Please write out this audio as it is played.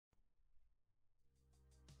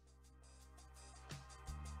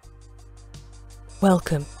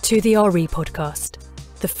Welcome to the RE Podcast,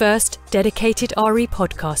 the first dedicated RE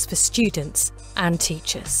podcast for students and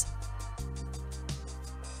teachers.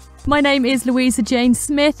 My name is Louisa Jane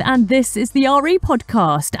Smith and this is the RE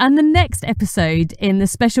Podcast and the next episode in the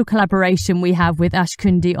special collaboration we have with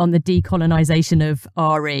Ashkundi on the decolonisation of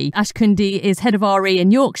RE. Ashkundi is head of RE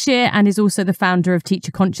in Yorkshire and is also the founder of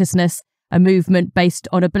Teacher Consciousness, a movement based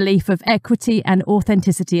on a belief of equity and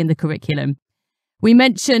authenticity in the curriculum. We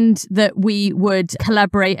mentioned that we would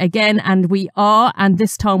collaborate again, and we are, and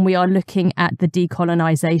this time we are looking at the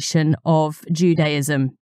decolonisation of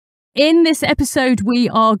Judaism. In this episode, we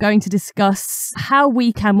are going to discuss how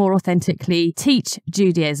we can more authentically teach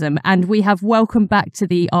Judaism, and we have welcomed back to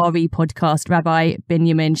the RE podcast, Rabbi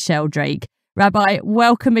Binyamin Sheldrake. Rabbi,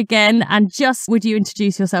 welcome again, and just would you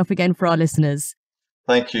introduce yourself again for our listeners?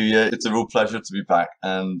 Thank you. Yeah, it's a real pleasure to be back.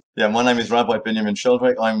 And my name is Rabbi Binyamin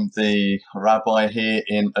Sheldrake. I'm the rabbi here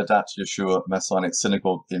in Adat Yeshua Messianic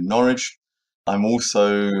Synagogue in Norwich. I'm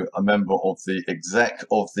also a member of the exec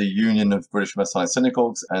of the Union of British Messianic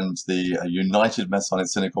Synagogues and the United Messianic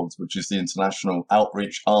Synagogues, which is the international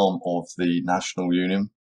outreach arm of the National Union.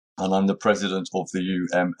 And I'm the president of the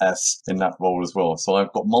UMS in that role as well. So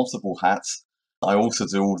I've got multiple hats. I also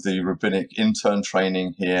do all the rabbinic intern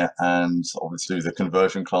training here and obviously the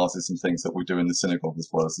conversion classes and things that we do in the synagogue as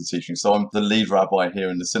well as the teaching. So I'm the lead rabbi here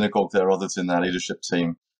in the synagogue. There are others in that leadership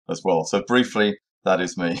team as well. So briefly, that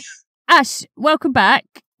is me. Ash, welcome back.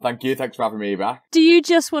 Thank you. Thanks for having me back. Do you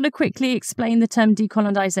just want to quickly explain the term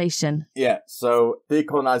decolonisation? Yeah, so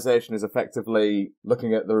decolonisation is effectively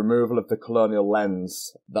looking at the removal of the colonial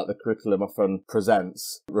lens that the curriculum often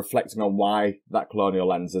presents, reflecting on why that colonial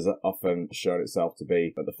lens has often shown itself to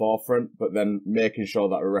be at the forefront, but then making sure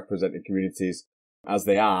that we're representing communities as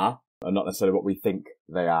they are and not necessarily what we think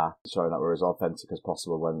they are, showing that we're as authentic as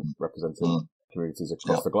possible when representing communities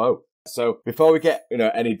across the globe. So before we get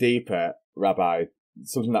any deeper, Rabbi,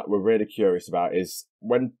 something that we're really curious about is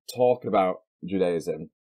when talking about Judaism,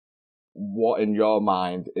 what in your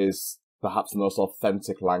mind is perhaps the most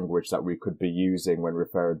authentic language that we could be using when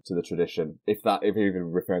referring to the tradition? If even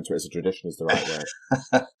referring to it as a tradition is the right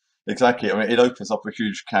word. Exactly. I mean, it opens up a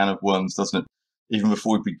huge can of worms, doesn't it? Even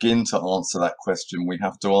before we begin to answer that question, we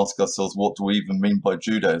have to ask ourselves, what do we even mean by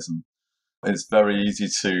Judaism? It's very easy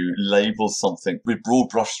to label something with broad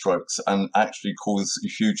brushstrokes and actually cause a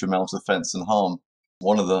huge amount of offence and harm.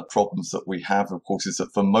 One of the problems that we have, of course, is that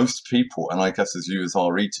for most people, and I guess as you as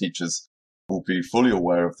RE teachers will be fully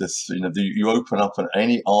aware of this, you open up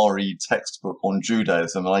any RE textbook on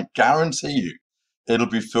Judaism, and I guarantee you it'll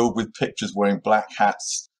be filled with pictures wearing black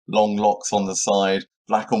hats, long locks on the side,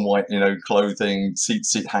 black and white, clothing,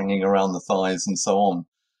 seat hanging around the thighs and so on.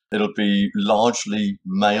 It'll be largely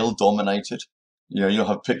male dominated. You'll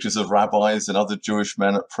have pictures of rabbis and other Jewish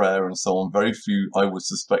men at prayer and so on. Very few, I would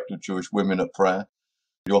suspect, of Jewish women at prayer.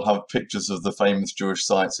 You'll have pictures of the famous Jewish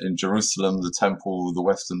sites in Jerusalem, the temple, the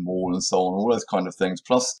Western Wall, and so on, all those kind of things,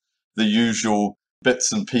 plus the usual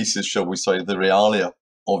bits and pieces, shall we say, the realia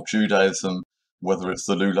of Judaism, whether it's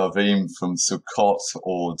the Lulavim from Sukkot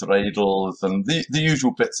or dreidels and the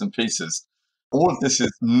usual bits and pieces. All of this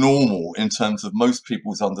is normal in terms of most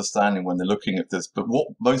people's understanding when they're looking at this, but what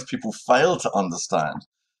most people fail to understand,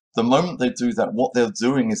 the moment they do that, what they're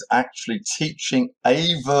doing is actually teaching a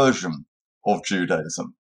version of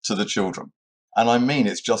Judaism to the children. And I mean,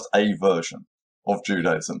 it's just a version of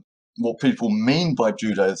Judaism. What people mean by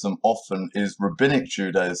Judaism often is rabbinic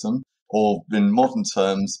Judaism, or in modern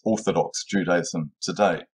terms, Orthodox Judaism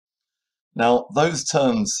today. Now, those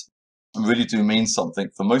terms really do mean something.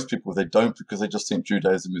 For most people, they don't, because they just think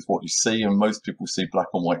Judaism is what you see, and most people see black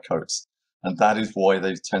and white coats. And that is why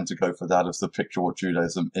they tend to go for that as the picture of what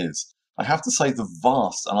Judaism is. I have to say the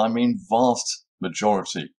vast, and I mean vast,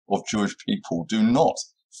 majority of Jewish people do not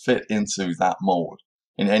fit into that mold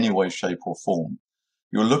in any way, shape or form.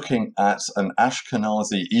 You're looking at an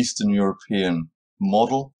Ashkenazi Eastern European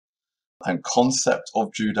model and concept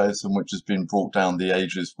of Judaism, which has been brought down the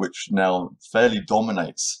ages, which now fairly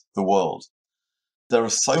dominates the world. There are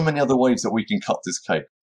so many other ways that we can cut this cake.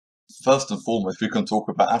 First and foremost, we can talk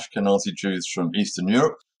about Ashkenazi Jews from Eastern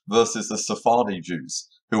Europe versus the Sephardi Jews,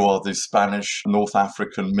 who are the Spanish, North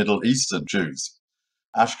African, Middle Eastern Jews.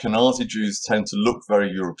 Ashkenazi Jews tend to look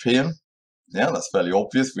very European. Yeah, that's fairly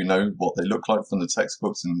obvious. We know what they look like from the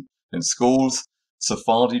textbooks in schools.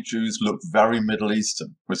 Sephardi Jews look very Middle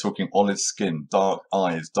Eastern. We're talking olive skin, dark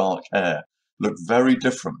eyes, dark hair, look very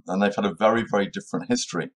different. And they've had a very, very different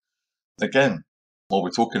history. Again, while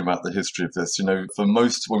we're talking about the history of this, for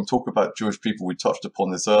most, when we talk about Jewish people, we touched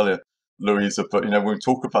upon this earlier, Louisa, but when we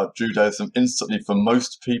talk about Judaism, instantly for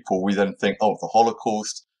most people, we then think, the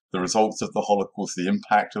Holocaust, the results of the Holocaust, the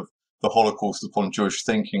impact of the Holocaust upon Jewish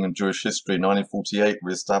thinking and Jewish history, 1948,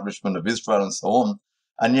 re-establishment of Israel and so on.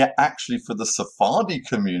 And yet actually for the Sephardi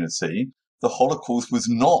community, the Holocaust was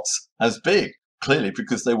not as big, clearly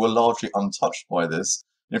because they were largely untouched by this.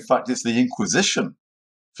 In fact, it's the Inquisition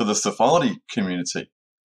for the Sephardi community,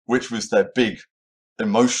 which was their big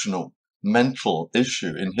emotional, mental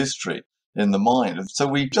issue in history, in the mind. And so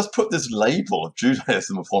we just put this label of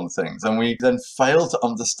Judaism upon things, and we then fail to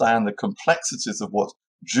understand the complexities of what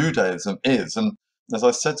Judaism is. And as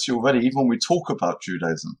I said to you already, even when we talk about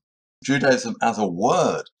Judaism, Judaism as a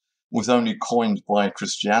word was only coined by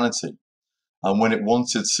Christianity, and when it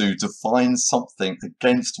wanted to define something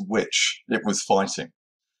against which it was fighting.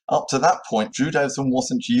 Up to that point, Judaism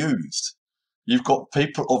wasn't used. You've got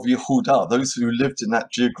people of Yehudah, those who lived in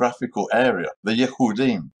that geographical area, the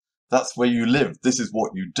Yehudim. That's where you lived. This is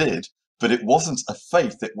what you did. But it wasn't a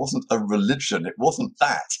faith. It wasn't a religion. It wasn't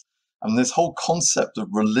that. And this whole concept of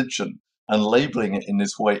religion and labeling it in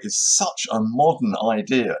this way is such a modern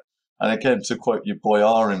idea. And again, to quote your boy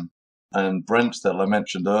Aaron and Brent that I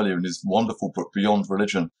mentioned earlier in his wonderful book, Beyond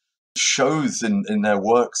Religion, shows in their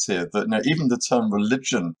works here that even the term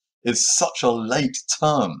religion is such a late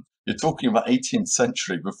term. You're talking about 18th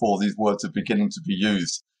century before these words are beginning to be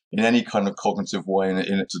used in any kind of cognitive way in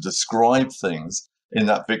it to describe things in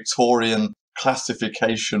that Victorian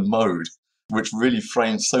classification mode, which really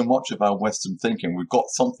frames so much of our Western thinking. We've got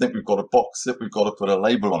something, we've got to box it, we've got to put a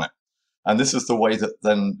label on it. And this is the way that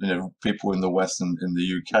then, people in the West and in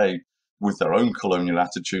the UK, with their own colonial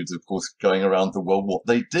attitudes, of course, going around the world, what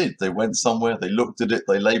they did. They went somewhere, they looked at it,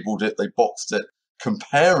 they labeled it, they boxed it,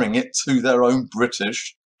 comparing it to their own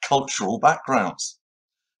British cultural backgrounds.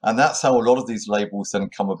 And that's how a lot of these labels then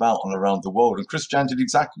come about and around the world. And Christianity did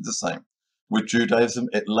exactly the same. With Judaism,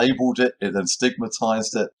 it labeled it, it then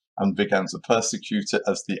stigmatized it, and began to persecute it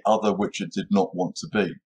as the other which it did not want to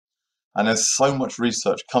be. And there's so much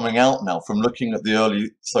research coming out now from looking at the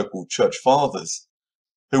early so-called church fathers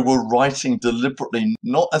who were writing deliberately,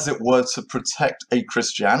 not as it were to protect a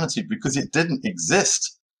Christianity, because it didn't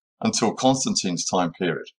exist until Constantine's time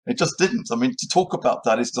period. It just didn't. I mean, to talk about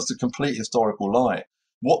that is just a complete historical lie.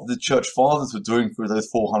 What the church fathers were doing through those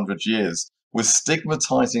 400 years was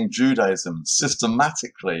stigmatizing Judaism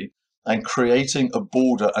systematically and creating a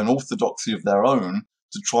border, an orthodoxy of their own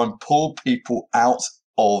to try and pull people out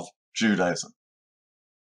of Judaism.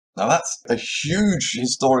 Now that's a huge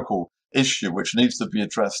historical issue which needs to be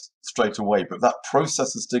addressed straight away, but that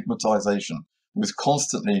process of stigmatization was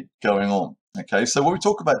constantly going on. Okay, so when we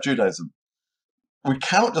talk about Judaism, we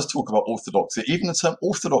cannot just talk about orthodoxy. Even the term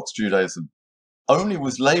Orthodox Judaism only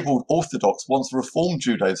was labeled Orthodox once Reformed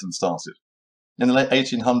Judaism started in the late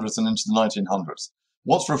 1800s and into the 1900s.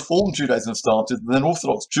 Once Reformed Judaism started, then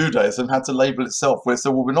Orthodox Judaism had to label itself, where it said,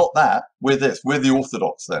 well, we're not that, we're this, we're the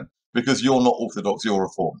Orthodox then, because you're not Orthodox, you're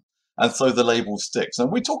Reformed. And so the label sticks.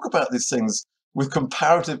 And we talk about these things with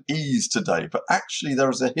comparative ease today, but actually there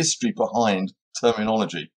is a history behind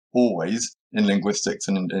terminology, always in linguistics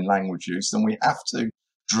and in language use, and we have to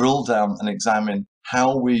drill down and examine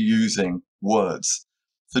how we're using words.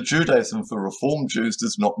 For Judaism, for Reformed Jews,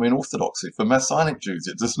 does not mean orthodoxy. For Messianic Jews,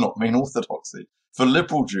 it does not mean orthodoxy. For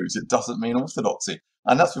liberal Jews, it doesn't mean orthodoxy.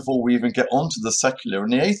 And that's before we even get onto the secular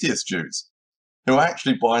and the atheist Jews, who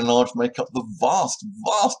actually, by and large, make up the vast,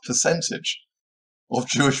 vast percentage of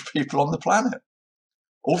Jewish people on the planet.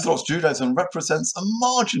 Orthodox Judaism represents a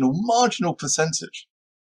marginal percentage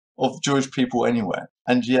of Jewish people anywhere.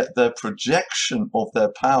 And yet their projection of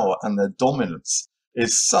their power and their dominance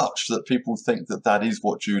is such that people think that that is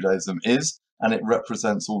what Judaism is, and it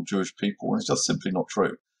represents all Jewish people. And it's just simply not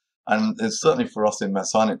true. And it's certainly for us in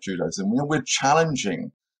Messianic Judaism, we're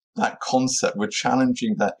challenging that concept. We're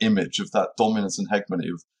challenging that image of that dominance and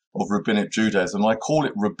hegemony of rabbinic Judaism. And I call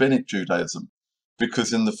it rabbinic Judaism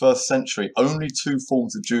because in the first century, only two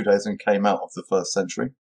forms of Judaism came out of the first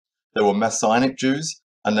century. There were Messianic Jews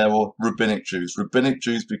and there were rabbinic Jews. Rabbinic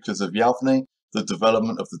Jews because of Yavne, the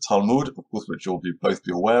development of the Talmud, of course, which you'll both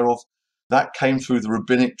be aware of. That came through the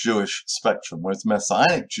rabbinic Jewish spectrum, whereas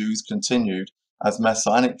Messianic Jews continued as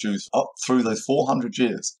Messianic Jews up through those 400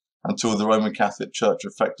 years until the Roman Catholic Church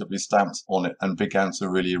effectively stamped on it and began to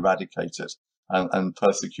really eradicate it and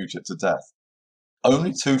persecute it to death.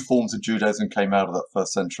 Only two forms of Judaism came out of that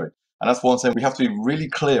first century. And that's why I'm saying we have to be really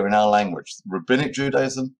clear in our language. Rabbinic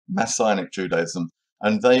Judaism, Messianic Judaism,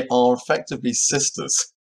 and they are effectively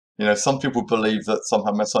sisters. Some people believe that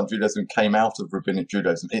somehow Messianic Judaism came out of Rabbinic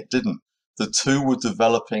Judaism. It didn't. The two were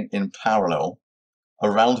developing in parallel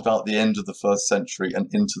around about the end of the first century and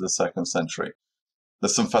into the second century.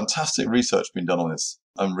 There's some fantastic research being done on this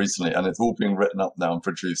recently, and it's all being written up now and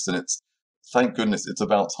produced. And thank goodness, it's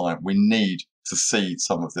about time. We need to see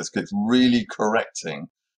some of this because it's really correcting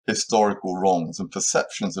historical wrongs and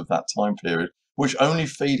perceptions of that time period, which only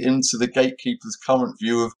feed into the gatekeeper's current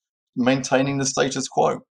view of maintaining the status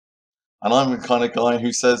quo. And I'm the kind of guy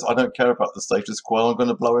who says, I don't care about the status quo, I'm going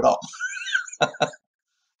to blow it up.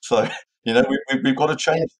 So, we've got to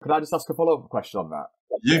change. Could I just ask a follow-up question on that?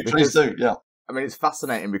 Please do, yeah. I mean, it's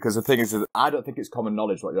fascinating because the thing is that I don't think it's common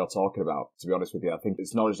knowledge what you're talking about, to be honest with you. I think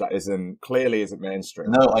it's knowledge that clearly isn't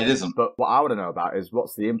mainstream. No, it isn't. But what I want to know about is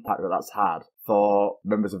what's the impact that that's had for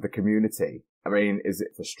members of the community? I mean, is it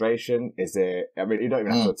frustration? You don't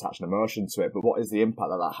even have to attach an emotion to it, but what is the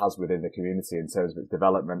impact that has within the community in terms of its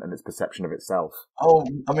development and its perception of itself? Oh,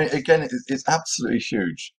 I mean, again, it's absolutely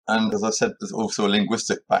huge. And as I said, there's also a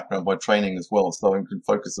linguistic background by training as well, so I can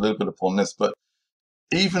focus a little bit upon this. But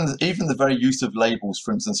even the very use of labels,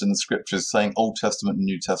 for instance, in the scriptures saying Old Testament and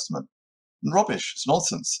New Testament, rubbish, it's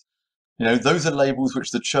nonsense. Those are labels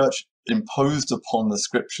which the church imposed upon the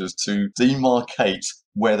scriptures to demarcate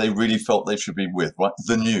where they really felt they should be with, right?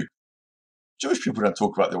 The New. Jewish people don't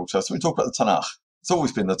talk about the Old Testament, we talk about the Tanakh. It's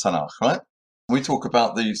always been the Tanakh, right? We talk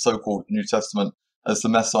about the so-called New Testament as the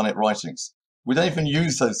Messianic writings. We don't even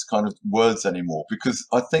use those kind of words anymore because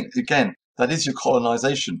I think, again, that is your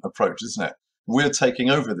colonization approach, isn't it? We're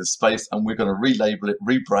taking over this space and we're going to relabel it,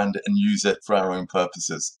 rebrand it and use it for our own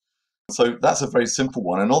purposes. So that's a very simple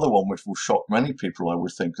one. Another one which will shock many people, I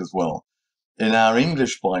would think, as well. In our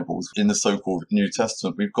English Bibles, in the so-called New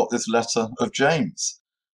Testament, we've got this letter of James.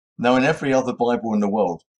 Now, in every other Bible in the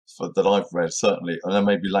world that I've read, certainly, and there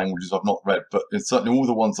may be languages I've not read, but in certainly all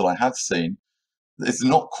the ones that I have seen, it's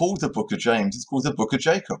not called the Book of James, it's called the Book of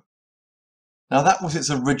Jacob. Now, that was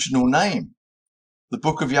its original name, the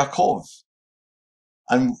Book of Yaakov.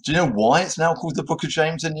 And do you know why it's now called the Book of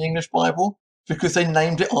James in the English Bible? Because they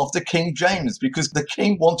named it after King James, because the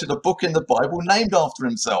king wanted a book in the Bible named after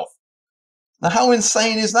himself. Now, how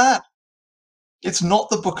insane is that? It's not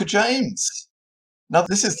the Book of James. Now,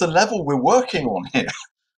 this is the level we're working on here,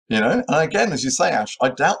 And again, as you say, Ash, I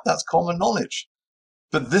doubt that's common knowledge.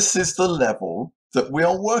 But this is the level that we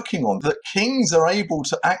are working on, that kings are able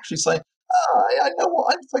to actually say, I know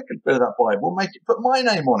what, I'd take a bit of that Bible, put my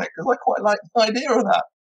name on it, because I quite like the idea of that.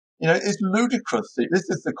 It's ludicrous. This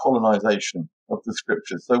is the colonization of the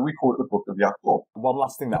scriptures. So we call it the Book of Yaakov. One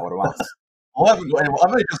last thing that I want to ask. I haven't got anyone.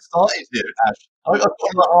 I've only just started here, Ash. I've got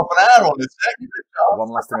like half an hour on this. One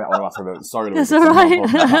last thing that I want to ask. Sorry, That's all right.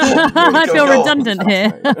 I feel redundant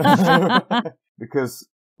here. Because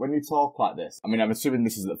when you talk like this, I mean, I'm assuming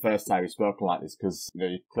this is the first time you've spoken like this because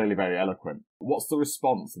you're clearly very eloquent. What's the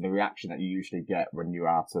response and the reaction that you usually get when you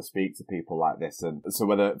are to speak to people like this? And so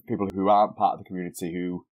whether people who aren't part of the community,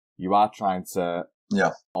 who you are trying to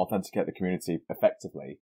authenticate the community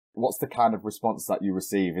effectively, what's the kind of response that you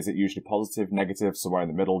receive? Is it usually positive, negative, somewhere in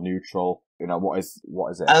the middle, neutral? What is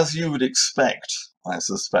it? As you would expect, I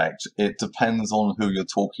suspect, it depends on who you're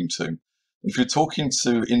talking to. If you're talking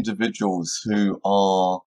to individuals who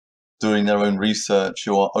are doing their own research,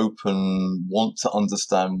 who are open, want to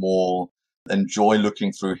understand more, enjoy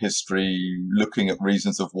looking through history, looking at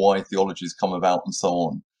reasons of why theologies come about and so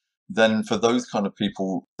on, then for those kind of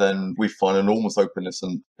people, then we find enormous openness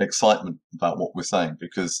and excitement about what we're saying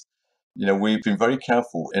because, we've been very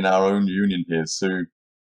careful in our own union here to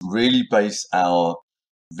really base our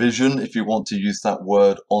vision, if you want to use that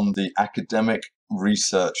word, on the academic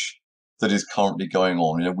research that is currently going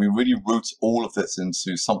on. We really root all of this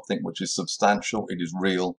into something which is substantial, it is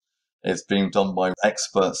real, it's being done by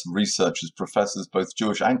experts, researchers, professors, both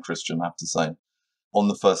Jewish and Christian, I have to say, on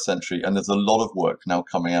the first century, and there's a lot of work now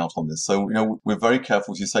coming out on this. So, we're very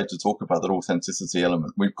careful, as you say, to talk about that authenticity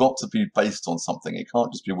element. We've got to be based on something. It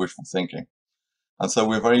can't just be wishful thinking. And so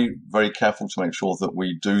we're very, very careful to make sure that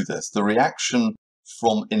we do this. The reaction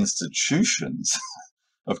from institutions,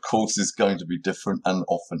 of course, is going to be different and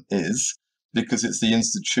often is, because it's the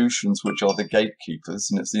institutions which are the gatekeepers,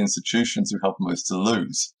 and it's the institutions who have most to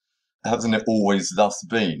lose. Hasn't it always thus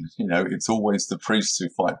been? It's always the priests who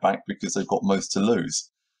fight back because they've got most to lose.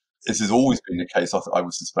 This has always been the case, I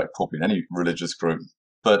would suspect, probably in any religious group.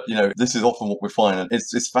 But, this is often what we find. And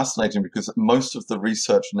it's fascinating because most of the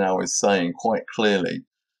research now is saying quite clearly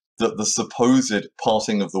that the supposed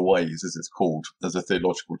parting of the ways, as it's called, as a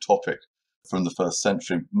theological topic from the first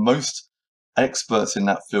century, most experts in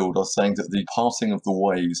that field are saying that the parting of the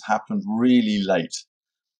ways happened really late,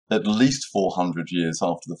 at least 400 years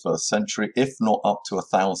after the first century, if not up to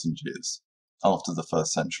 1,000 years after the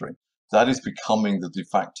first century. That is becoming the de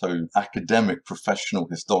facto academic, professional,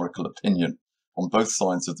 historical opinion on both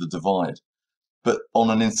sides of the divide. But on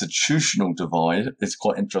an institutional divide, it's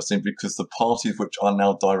quite interesting because the parties which are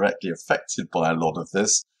now directly affected by a lot of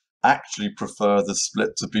this actually prefer the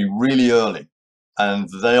split to be really early. And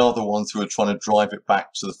they are the ones who are trying to drive it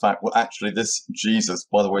back to the fact, well, actually, this Jesus,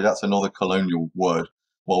 by the way, that's another colonial word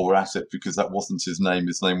while we're at it, because that wasn't his name.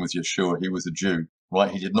 His name was Yeshua. He was a Jew,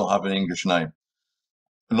 right? He did not have an English name.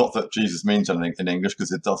 Not that Jesus means anything in English,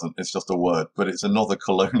 because it doesn't. It's just a word. But it's another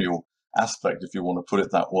colonial aspect, if you want to put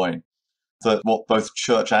it that way. That what both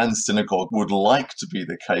church and synagogue would like to be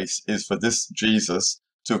the case is for this Jesus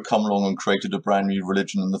to have come along and created a brand new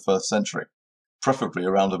religion in the first century, preferably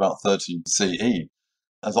around about 30 CE.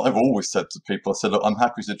 As I've always said to people, I said, look, I'm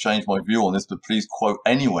happy to change my view on this, but please quote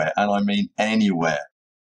anywhere, and I mean anywhere,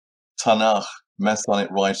 Tanakh, Messianic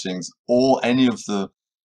writings, or any of the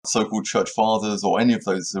so-called church fathers, or any of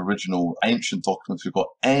those original ancient documents we've got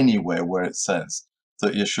anywhere where it says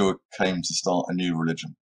that Yeshua came to start a new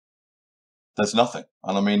religion. There's nothing.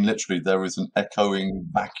 And I mean, literally, there is an echoing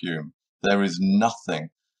vacuum. There is nothing.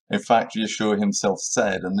 In fact, Yeshua himself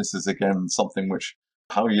said, and this is again something which,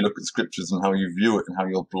 how you look at scriptures and how you view it and how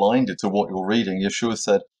you're blinded to what you're reading, Yeshua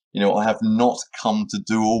said, I have not come to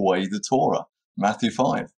do away the Torah. Matthew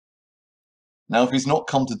 5. Now, if he's not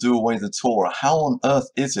come to do away the Torah, how on earth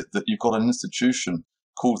is it that you've got an institution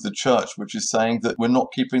called the church which is saying that we're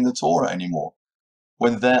not keeping the Torah anymore,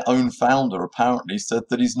 when their own founder apparently said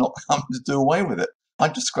that he's not come to do away with it? I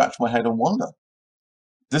just scratch my head and wonder.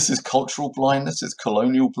 This is cultural blindness, it's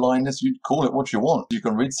colonial blindness, you call it what you want. You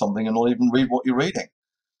can read something and not even read what you're reading.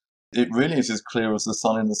 It really is as clear as the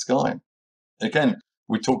sun in the sky. Again,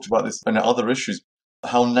 we talked about this in other issues,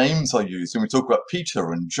 how names are used. And we talk about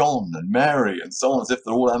Peter and John and Mary and so on, as if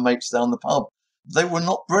they're all our mates down the pub. They were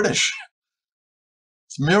not British.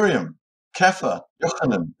 It's Miriam, Kepha,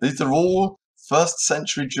 Yochanan. These are all first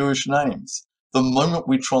century Jewish names. The moment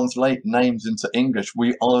we translate names into English,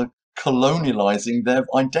 we are colonializing their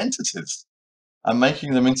identities and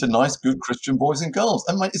making them into nice, good Christian boys and girls.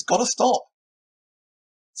 And mate, it's got to stop.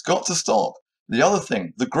 It's got to stop. The other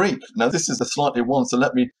thing, the Greek. Now, this is a slightly one, so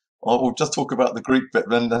I'll just talk about the Greek bit,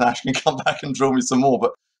 then Ash can come back and drill me some more.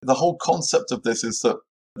 But the whole concept of this is that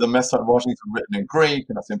the Messianic writings are written in Greek,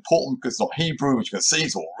 and that's important because it's not Hebrew, which you can see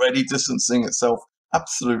is already distancing itself.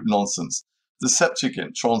 Absolute nonsense. The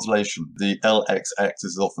Septuagint translation, the LXX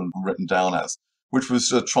is often written down as, which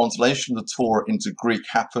was a translation of the Torah into Greek,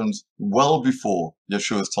 happened well before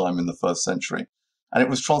Yeshua's time in the first century. And it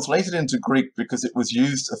was translated into Greek because it was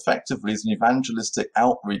used effectively as an evangelistic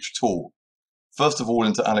outreach tool. First of all,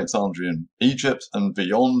 into Alexandrian Egypt and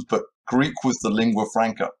beyond, but Greek was the lingua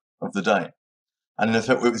franca of the day. And in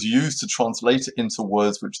effect, it was used to translate it into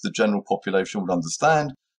words which the general population would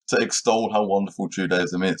understand, to extol how wonderful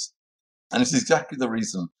Judaism is. And it's exactly the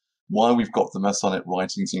reason why we've got the Messianic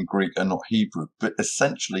writings in Greek and not Hebrew. But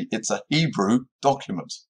essentially, it's a Hebrew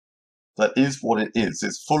document. That is what it is.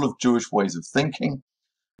 It's full of Jewish ways of thinking.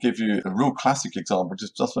 I'll give you a real classic example,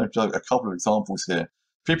 just a couple of examples here.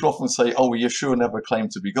 People often say, oh, Yeshua never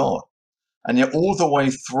claimed to be God. And yet all the way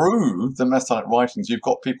through the Messianic writings, you've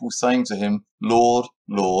got people saying to him, Lord,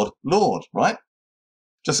 Lord, Lord, right?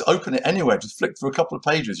 Just open it anywhere. Just flick through a couple of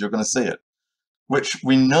pages. You're going to see it. Which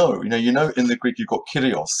we know, in the Greek, you've got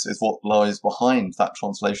Kyrios is what lies behind that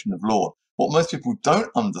translation of Lord. What most people don't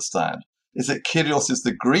understand is that Kyrios is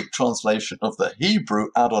the Greek translation of the Hebrew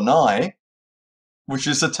Adonai, which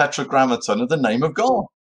is the tetragrammaton of the name of God.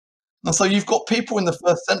 And so you've got people in the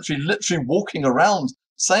first century literally walking around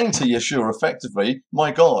saying to Yeshua effectively,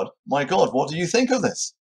 my God, what do you think of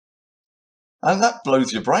this? And that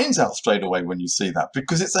blows your brains out straight away when you see that,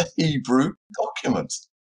 because it's a Hebrew document.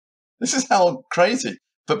 This is how crazy.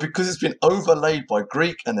 But because it's been overlaid by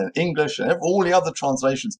Greek and then English and all the other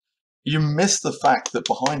translations, you miss the fact that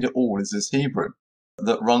behind it all is this Hebrew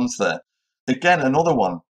that runs there. Again, another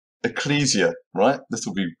one. Ecclesia, right? This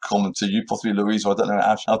will be common to you, possibly Louise, or I don't know,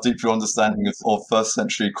 Ash, how deep your understanding of first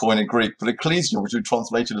century Koine Greek, but ecclesia, which we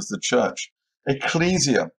translated as the church.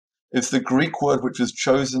 Ecclesia is the Greek word which was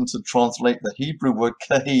chosen to translate the Hebrew word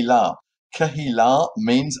kehilah. Kehilah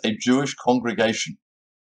means a Jewish congregation.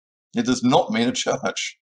 It does not mean a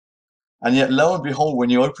church. And yet, lo and behold,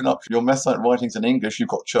 when you open up your Messianic writings in English, you've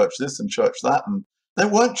got church this and church that, and they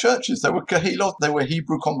weren't churches, they were kehilot, they were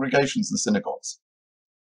Hebrew congregations and synagogues.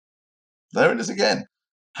 There it is again.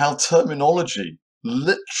 How terminology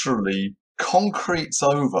literally concretes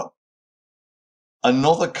over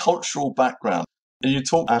another cultural background. And you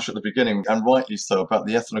talked, Ash, at the beginning, and rightly so, about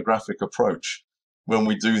the ethnographic approach when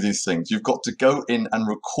we do these things. You've got to go in and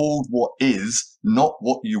record what is, not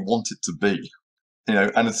what you want it to be.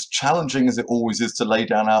 And as challenging as it always is to lay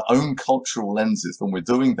down our own cultural lenses when we're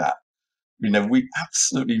doing that, We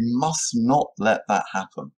absolutely must not let that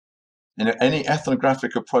happen. Any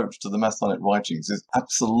ethnographic approach to the Messianic writings is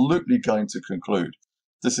absolutely going to conclude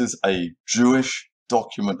this is a Jewish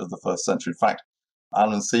document of the first century. In fact,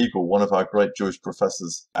 Alan Siegel, one of our great Jewish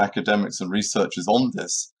professors, academics and researchers on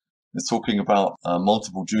this, is talking about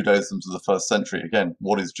multiple Judaisms of the first century. Again,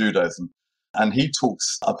 what is Judaism? And he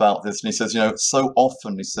talks about this and he says, so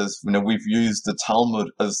often he says, we've used the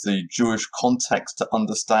Talmud as the Jewish context to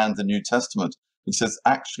understand the New Testament. He says,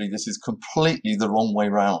 actually, this is completely the wrong way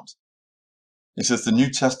round. He says the New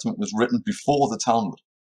Testament was written before the Talmud.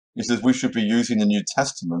 He says we should be using the New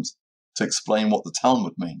Testament to explain what the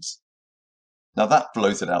Talmud means. Now that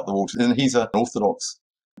blows it out the water. And he's an Orthodox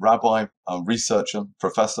rabbi, a researcher,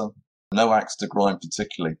 professor, no axe to grind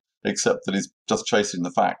particularly, except that he's just chasing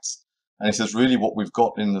the facts. And he says really what we've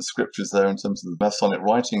got in the scriptures there in terms of the Masonic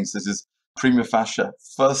writings, this is prima facie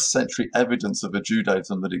first century evidence of a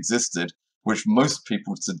Judaism that existed, which most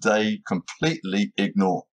people today completely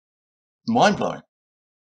ignore. Mind-blowing.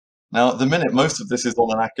 Now, at the minute, most of this is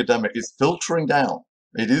on an academic. It's filtering down.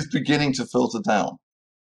 It is beginning to filter down.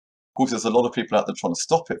 Of course, there's a lot of people out there trying to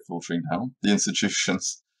stop it filtering down. The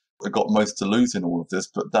institutions have got most to lose in all of this,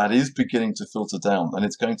 but that is beginning to filter down, and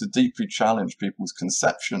it's going to deeply challenge people's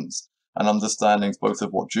conceptions and understandings both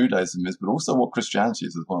of what Judaism is, but also what Christianity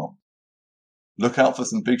is as well. Look out for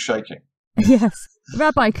some big shaking. Yes.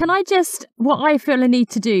 Rabbi, can I what I feel I need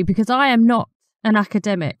to do, because I am not an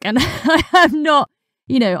academic and I am not,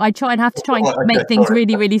 I try and make things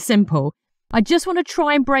really, really simple. I just want to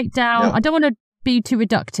try and break down, I don't want to be too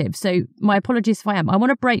reductive, so my apologies if I am. I want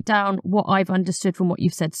to break down what I've understood from what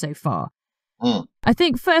you've said so far. I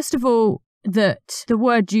think, first of all, that the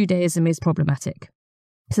word Judaism is problematic.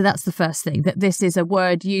 So that's the first thing, that this is a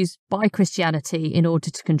word used by Christianity in order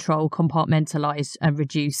to control, compartmentalize and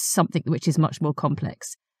reduce something which is much more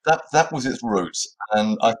complex. That was its roots,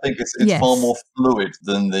 and I think it's far more fluid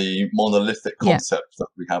than the monolithic concept that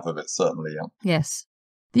we have of it, certainly, Yes.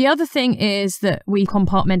 The other thing is that we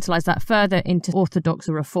compartmentalize that further into Orthodox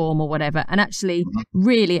or Reform or whatever, and actually,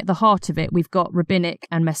 really at the heart of it, we've got Rabbinic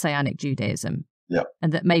and Messianic Judaism. Yeah.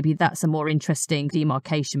 And that maybe that's a more interesting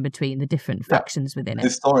demarcation between the different factions within it.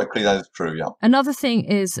 Historically, that is true, yeah. Another thing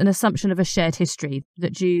is an assumption of a shared history,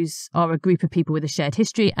 that Jews are a group of people with a shared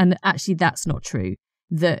history, and actually that's not true.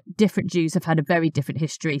 That different Jews have had a very different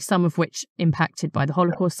history, some of which impacted by the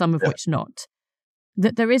Holocaust, some of which not.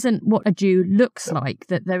 That there isn't what a Jew looks like,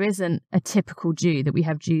 that there isn't a typical Jew, that we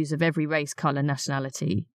have Jews of every race, colour,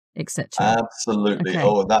 nationality, etc. Absolutely.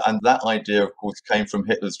 Okay. That idea, of course, came from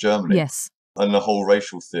Hitler's Germany. Yes. And the whole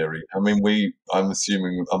racial theory. I mean, I'm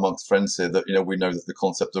assuming amongst friends here that, we know that the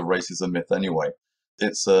concept of race is a myth anyway.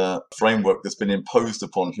 It's a framework that's been imposed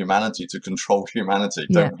upon humanity to control humanity.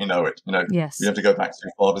 Don't we know it? Yes. You have to go back too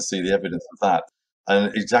far to see the evidence of that.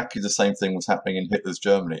 And exactly the same thing was happening in Hitler's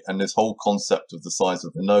Germany. And this whole concept of the size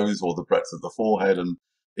of the nose or the breadth of the forehead, and,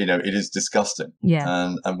 it is disgusting.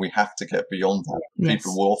 Yeah. And we have to get beyond that. Yes.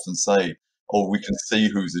 People will often say, we can see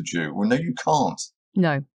who's a Jew. Well, no, you can't.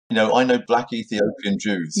 No. I know black Ethiopian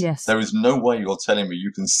Jews. Yes. There is no way you're telling me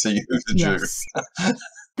you can see who's a Jew.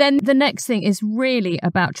 Then the next thing is really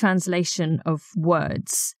about translation of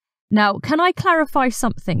words. Now, can I clarify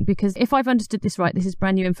something? Because if I've understood this right, this is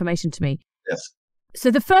brand new information to me. Yes. So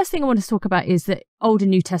the first thing I want to talk about is that Old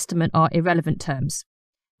and New Testament are irrelevant terms.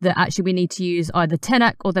 That actually we need to use either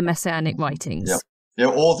Tanakh or the Messianic writings. Yeah,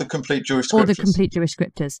 or the complete Jewish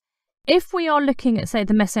scriptures. If we are looking at, say,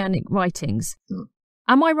 the Messianic writings,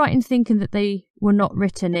 am I right in thinking that they were not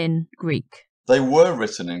written in Greek? They were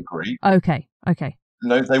written in Greek. Okay.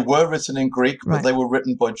 No, they were written in Greek, but they were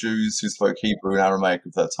written by Jews who spoke Hebrew and Aramaic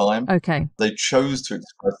of their time. Okay. They chose to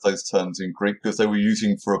express those terms in Greek because they were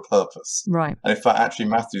using for a purpose. Right. And in fact, actually,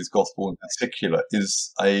 Matthew's Gospel in particular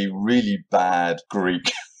is a really bad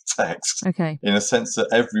Greek text. Okay. In a sense that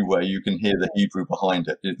everywhere you can hear the Hebrew behind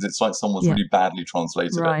it. It's like someone's really badly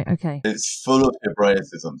translated it. Right, okay. It's full of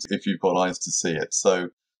Hebraicisms, if you've got eyes to see it. So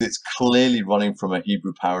it's clearly running from a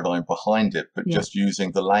Hebrew paradigm behind it, but just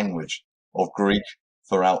using the language of Greek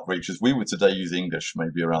for outreach, as we would today use English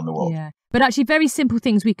maybe around the world. Yeah. But actually very simple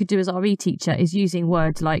things we could do as RE teacher is using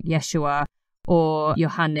words like Yeshua or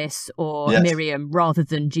Johannes or Miriam rather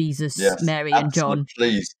than Jesus, Mary and John.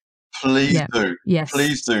 Please do. Yes.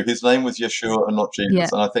 Please do. His name was Yeshua and not Jesus. Yeah.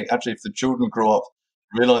 And I think actually if the children grew up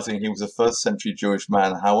realizing he was a first century Jewish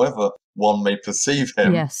man, however one may perceive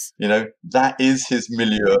him, that is his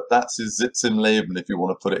milieu. That's his Zitzim Leben, if you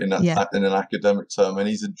want to put it in an academic term. And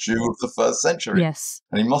he's a Jew of the first century. Yes.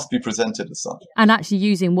 And he must be presented as such. And actually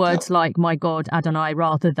using words like my God, Adonai,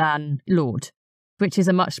 rather than Lord. which is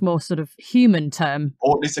a much more sort of human term.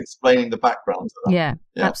 Or at least explaining the background to that. Yeah,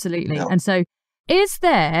 absolutely. Yeah. And so is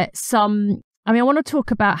there some, I mean, I want to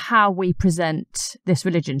talk about how we present this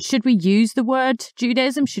religion. Should we use the word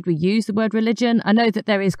Judaism? Should we use the word religion? I know that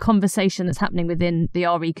there is conversation that's happening within the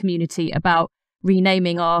RE community about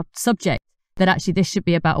renaming our subject, that actually this should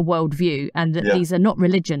be about a worldview and that these are not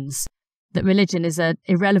religions, that religion is an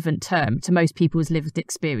irrelevant term to most people's lived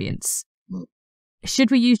experience.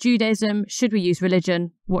 Should we use Judaism? Should we use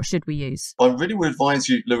religion? What should we use? I really would advise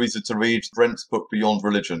you, Louisa, to read Brent's book Beyond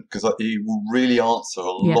Religion, because he will really answer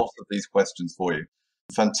a lot of these questions for you.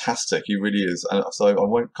 Fantastic, he really is. And so I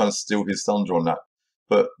won't kind of steal his thunder on that.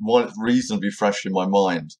 But while it's reasonably fresh in my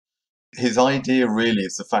mind, his idea really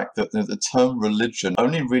is the fact that the term religion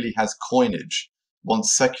only really has coinage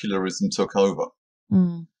once secularism took over.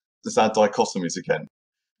 There's our dichotomies again.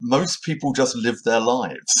 Most people just live their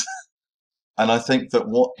lives. And I think that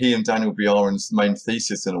what he and Daniel B. Aaron's main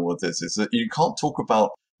thesis in all of this is that you can't talk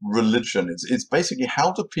about religion. It's basically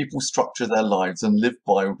how do people structure their lives and live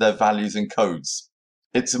by their values and codes.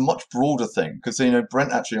 It's a much broader thing because,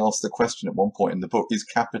 Brent actually asked the question at one point in the book, is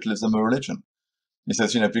capitalism a religion? He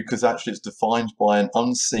says, because actually it's defined by an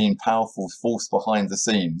unseen, powerful force behind the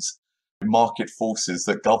scenes, market forces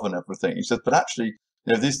that govern everything. He says, but actually,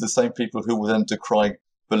 these are the same people who will then decry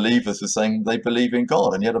believers as saying they believe in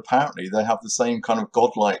God, and yet apparently they have the same kind of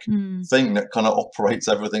godlike thing that kind of operates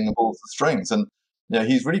everything and pulls the strings. And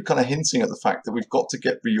he's really kind of hinting at the fact that we've got to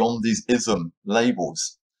get beyond these ism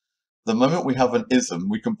labels. The moment we have an ism,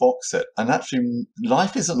 we can box it. And actually,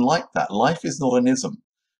 life isn't like that. Life is not an ism.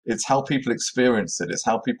 It's how people experience it. It's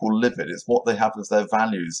how people live it. It's what they have as their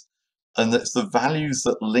values. And it's the values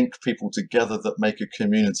that link people together that make a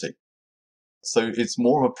community. So it's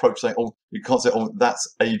more of an approach saying, you can't say,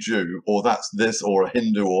 that's a Jew, or that's this, or a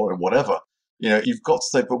Hindu, or whatever. You've got to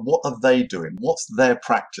say, but what are they doing? What's their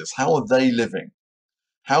practice? How are they living?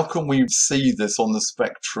 How can we see this on the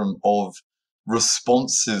spectrum of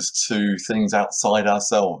responses to things outside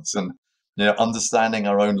ourselves and, understanding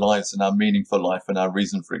our own lives and our meaning for life and our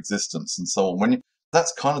reason for existence and so on?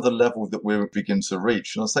 That's kind of the level that we begin to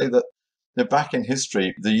reach. And I'll say that back in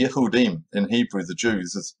history, the Yehudim, in Hebrew, the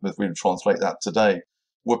Jews, as we would translate that today,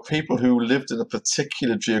 were people who lived in a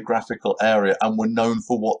particular geographical area and were known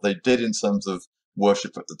for what they did in terms of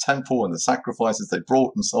worship at the temple and the sacrifices they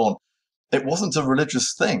brought and so on. It wasn't a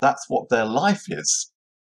religious thing. That's what their life is.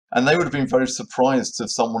 And they would have been very surprised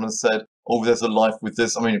if someone had said, there's a life with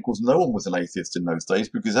this. I mean, of course, no one was an atheist in those days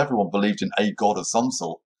because everyone believed in a God of some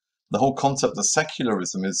sort. The whole concept of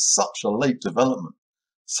secularism is such a late development.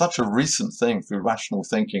 Such a recent thing through rational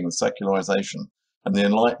thinking and secularization and the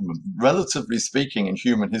Enlightenment, relatively speaking in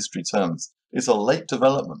human history terms, it's a late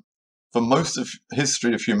development. For most of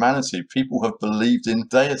history of humanity, people have believed in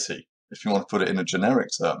deity, if you want to put it in a generic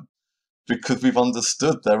term, because we've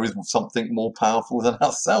understood there is something more powerful than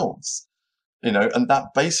ourselves. And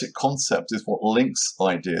that basic concept is what links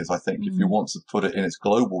ideas, I think, if you want to put it in its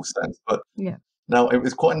global sense. But now it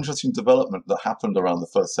was quite an interesting development that happened around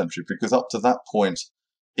the first century, because up to that point,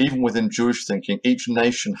 even within Jewish thinking, each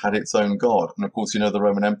nation had its own god. And of course, the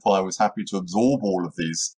Roman Empire was happy to absorb all of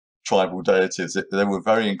these tribal deities. They were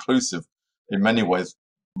very inclusive in many ways,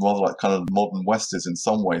 rather like kind of modern Westers in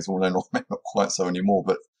some ways, although not quite so anymore,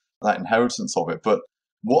 but that inheritance of it. But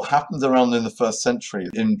what happened around in the first century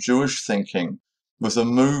in Jewish thinking was a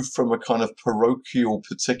move from a kind of parochial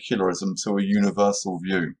particularism to a universal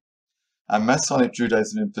view. And Messianic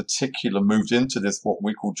Judaism in particular moved into this, what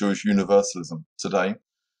we call Jewish universalism today.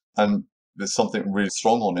 And there's something really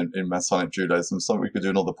strong on in Messianic Judaism. Something we could do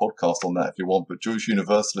another podcast on that if you want. But Jewish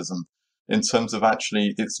universalism, in terms of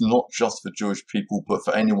actually, it's not just for Jewish people, but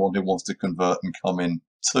for anyone who wants to convert and come in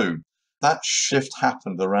too. That shift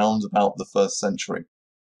happened around about the first century.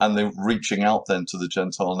 And they're reaching out then to the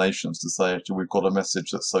Gentile nations to say, actually, we've got a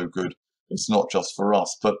message that's so good. It's not just for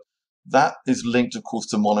us. But that is linked, of course,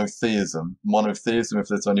 to monotheism. Monotheism, if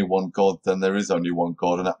there's only one God, then there is only one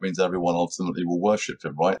God, and that means everyone ultimately will worship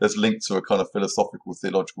him, right? There's linked to a kind of philosophical,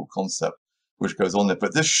 theological concept which goes on there.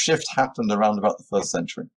 But this shift happened around about the first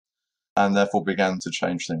century and therefore began to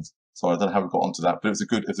change things. Sorry, I don't know how we got onto that, but it's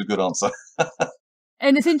a good answer.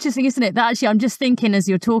 And it's interesting, isn't it, that actually I'm just thinking as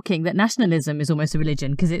you're talking that nationalism is almost a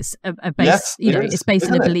religion because it's a base, it's based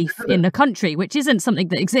on a belief in a country, which isn't something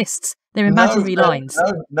that exists. They're imaginary lines.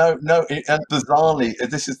 No. And bizarrely,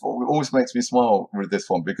 this is what always makes me smile with this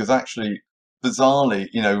one, because actually, bizarrely,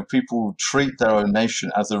 people treat their own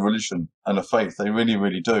nation as a religion and a faith. They really,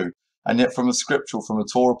 really do. And yet from a scriptural, from a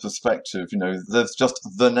Torah perspective, there's just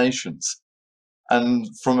the nations. And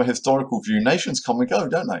from a historical view, nations come and go,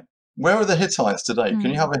 don't they? Where are the Hittites today?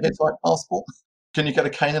 Can you have a Hittite passport? Can you get a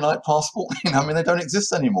Canaanite passport? I mean, they don't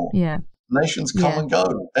exist anymore. Yeah. Nations come and go.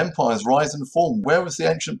 Empires rise and fall. Where was the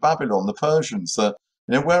ancient Babylon, the Persians?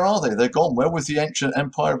 Where are they? They're gone. Where was the ancient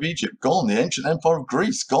empire of Egypt? Gone. The ancient empire of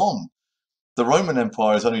Greece? Gone. The Roman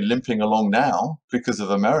Empire is only limping along now because of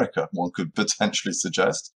America, one could potentially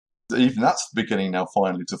suggest. Even that's beginning now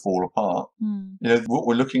finally to fall apart. What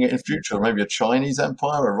we're looking at in future, maybe a Chinese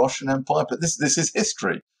empire, a Russian empire, but this is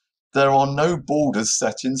history. There are no borders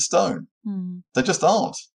set in stone. They just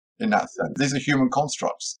aren't in that sense. These are human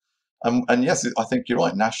constructs. And yes, I think you're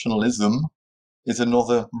right. Nationalism is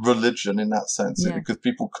another religion in that sense, because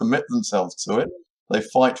people commit themselves to it. They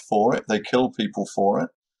fight for it. They kill people for it.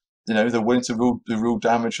 They're willing to do real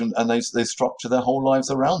damage, and they structure their whole lives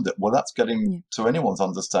around it. Well, that's getting to anyone's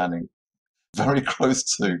understanding very close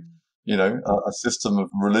to, a system of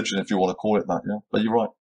religion, if you want to call it that. Yeah, but you're right.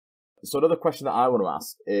 So another question that I want to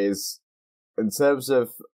ask is, in terms of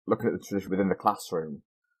looking at the tradition within the classroom,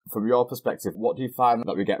 from your perspective, what do you find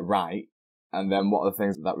that we get right? And then what are the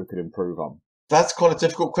things that we could improve on? That's quite a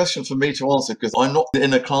difficult question for me to answer, because I'm not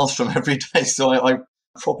in a classroom every day. So I'm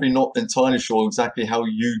probably not entirely sure exactly how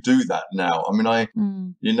you do that now. I mean, I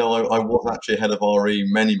was actually head of RE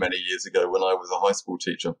many, many years ago when I was a high school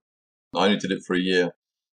teacher. I only did it for a year,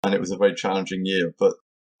 and it was a very challenging year. But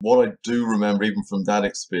what I do remember, even from that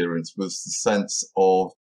experience, was the sense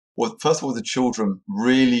of, well, first of all, the children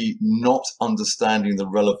really not understanding the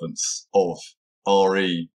relevance of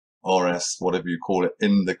RE, RS, whatever you call it,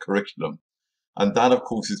 in the curriculum. And that, of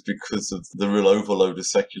course, is because of the real overload of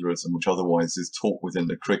secularism, which otherwise is taught within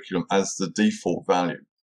the curriculum as the default value.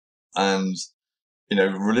 And,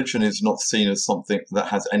 religion is not seen as something that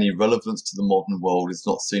has any relevance to the modern world. It's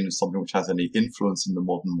not seen as something which has any influence in the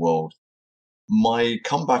modern world. My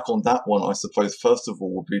comeback on that one, I suppose, first of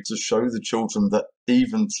all, would be to show the children that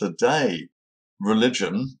even today,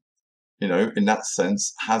 religion, in that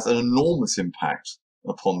sense, has an enormous impact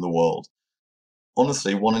upon the world.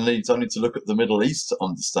 Honestly, one needs only to look at the Middle East to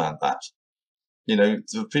understand that.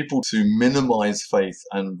 For people to minimize faith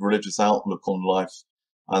and religious outlook on life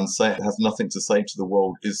and say it has nothing to say to the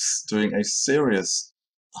world is doing a serious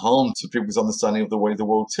harm to people's understanding of the way the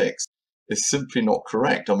world ticks. It's simply not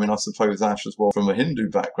correct. I mean, I suppose, Ash, as well, from a Hindu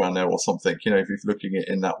background there or something, if you're looking at it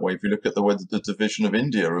in that way, if you look at the division of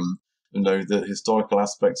India and, the historical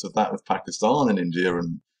aspects of that with Pakistan and India,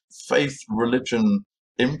 and faith, religion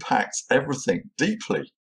impacts everything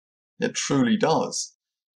deeply. It truly does.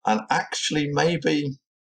 And actually, maybe,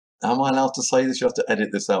 am I allowed to say this? You have to edit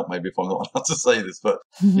this out maybe if I'm not allowed to say this, but,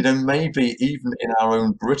 maybe even in our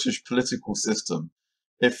own British political system,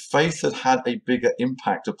 if faith had had a bigger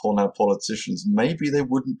impact upon our politicians, maybe they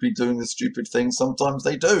wouldn't be doing the stupid things sometimes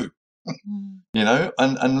they do.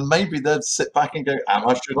 And maybe they'd sit back and go,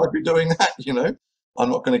 should I be doing that? I'm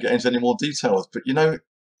not going to get into any more details, but,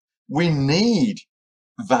 we need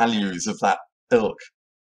values of that ilk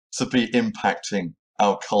to be impacting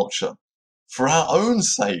our culture for our own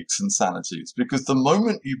sakes and sanities, because the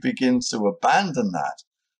moment you begin to abandon that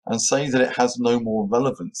and say that it has no more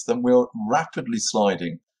relevance, then we're rapidly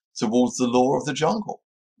sliding towards the law of the jungle.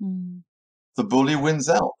 The bully wins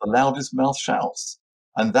out, the loudest mouth shouts.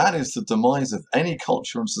 And that is the demise of any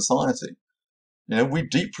culture and society. We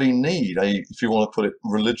deeply need if you want to put it,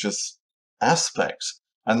 religious aspect.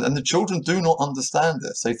 And the children do not understand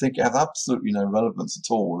this. They think it has absolutely no relevance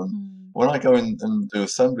at all. And when I go in and do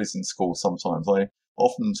assemblies in schools sometimes, I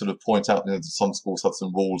often sort of point out that some schools have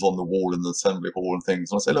some rules on the wall in the assembly hall and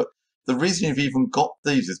things. And I say, look, the reason you've even got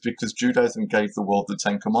these is because Judaism gave the world the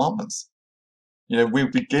 10 Commandments. We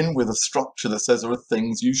begin with a structure that says there are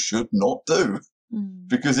things you should not do.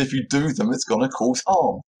 Because if you do them, it's going to cause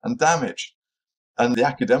harm and damage. And the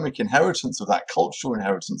academic inheritance of that, cultural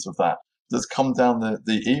inheritance of that, that's come down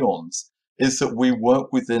the eons, is that we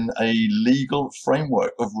work within a legal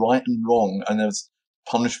framework of right and wrong, and there's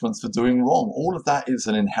punishments for doing wrong. All of that is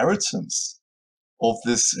an inheritance of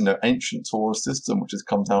this, ancient Torah system, which has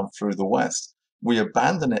come down through the West. We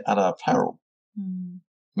abandon it at our peril.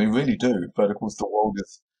 We really do. But of course, the world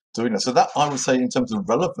is doing that. So that, I would say, in terms of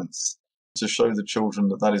relevance, to show the children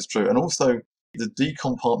that is true. And also, the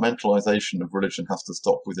decompartmentalization of religion has to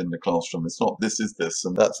stop within the classroom. It's not this is this,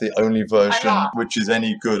 and that's the only version which is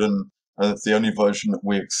any good, and it's the only version that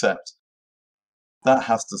we accept. That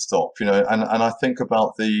has to stop, and I think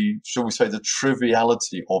about shall we say, the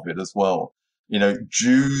triviality of it as well.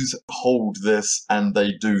 Jews hold this and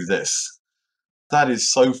they do this. That is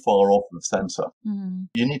so far off the center.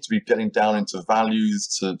 You need to be getting down into values,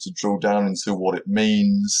 to drill down into what it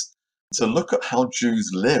means, to look at how Jews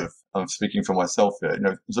live. I'm speaking for myself here,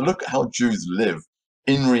 to look at how Jews live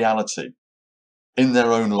in reality. in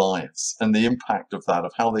their own lives and the impact of that,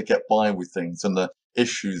 of how they get by with things and the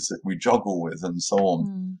issues that we juggle with and so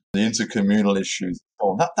on, the intercommunal issues, and so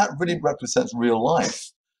on. That really represents real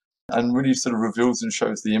life and really sort of reveals and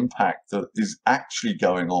shows the impact that is actually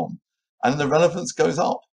going on. And the relevance goes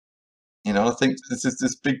up. I think this is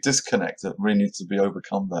this big disconnect that really needs to be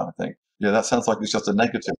overcome there, I think. Yeah, that sounds like it's just a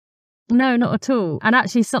negative. No, not at all. And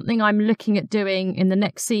actually something I'm looking at doing in the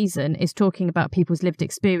next season is talking about people's lived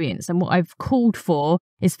experience. And what I've called for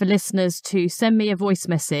is for listeners to send me a voice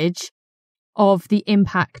message of the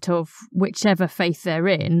impact of whichever faith they're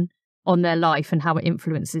in on their life and how it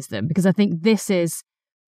influences them. Because I think this is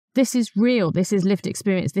real. This is lived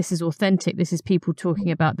experience. This is authentic. This is people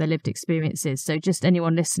talking about their lived experiences. So just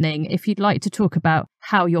anyone listening, if you'd like to talk about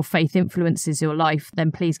how your faith influences your life,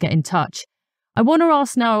 then please get in touch. I want to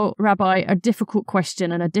ask now, Rabbi, a difficult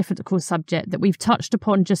question and a difficult subject that we've touched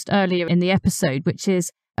upon just earlier in the episode, which is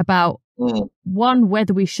about, one,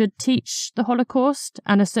 whether we should teach the Holocaust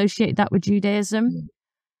and associate that with Judaism,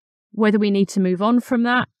 whether we need to move on from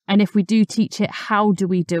that, and if we do teach it, how do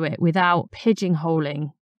we do it without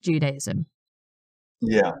pigeonholing Judaism?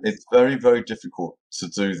 Yeah, it's very, very difficult to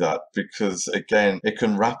do that because, again, it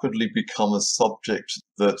can rapidly become a subject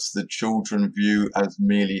that the children view as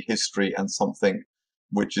merely history and something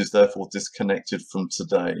which is therefore disconnected from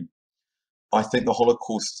today. I think the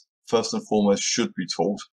Holocaust, first and foremost, should be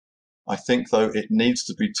taught. I think, though, it needs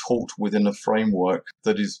to be taught within a framework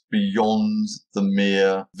that is beyond the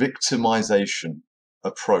mere victimization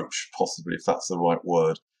approach, possibly, if that's the right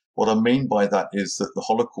word. What I mean by that is that the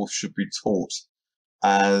Holocaust should be taught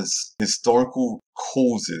as historical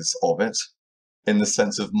causes of it, in the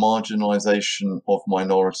sense of marginalization of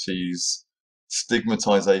minorities,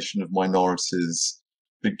 stigmatization of minorities,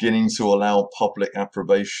 beginning to allow public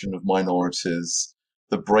approbation of minorities,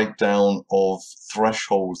 the breakdown of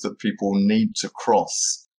thresholds that people need to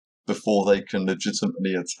cross before they can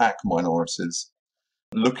legitimately attack minorities.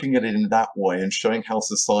 Looking at it in that way and showing how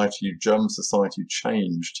German society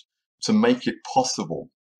changed to make it possible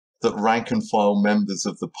that rank and file members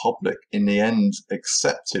of the public in the end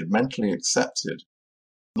mentally accepted,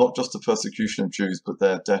 not just the persecution of Jews, but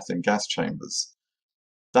their death in gas chambers.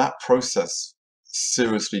 That process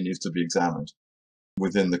seriously needs to be examined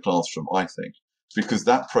within the classroom, I think, because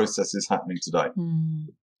that process is happening today.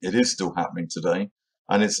 It is still happening today.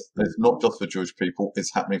 And it's not just for Jewish people,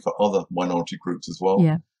 it's happening for other minority groups as well.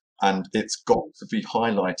 Yeah. And it's got to be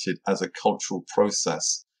highlighted as a cultural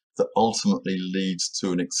process that ultimately leads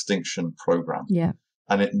to an extinction program. Yeah.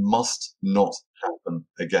 And it must not happen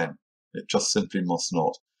again. It just simply must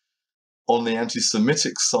not. On the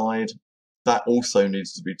anti-Semitic side, that also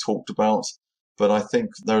needs to be talked about. But I think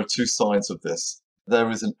there are two sides of this. There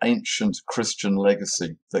is an ancient Christian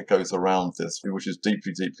legacy that goes around this, which is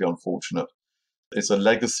deeply, deeply unfortunate. It's a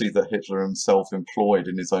legacy that Hitler himself employed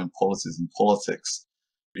in his own policies and politics.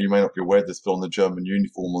 You may not be aware of this, but on the German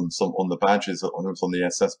uniform, on the badges, it was on the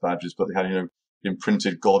SS badges, but they had,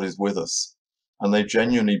 imprinted "God is with us." And they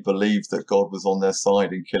genuinely believed that God was on their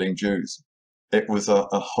side in killing Jews. It was a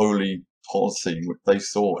holy policy which they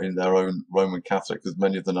saw in their own Roman Catholic, because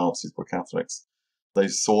many of the Nazis were Catholics. They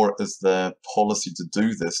saw it as their policy to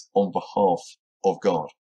do this on behalf of God.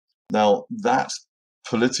 Now, that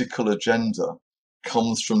political agenda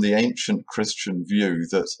comes from the ancient Christian view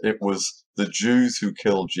that it was the Jews who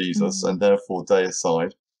killed Jesus and therefore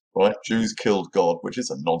deicide, right? Jews killed God, which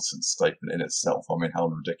is a nonsense statement in itself. I mean, how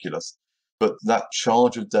ridiculous. But that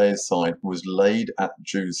charge of deicide was laid at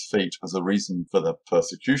Jews' feet as a reason for the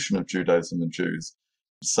persecution of Judaism and Jews,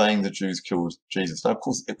 saying the Jews killed Jesus. Now, of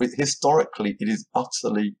course, historically, it is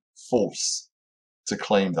utterly false to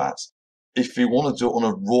claim that. If you want to do it on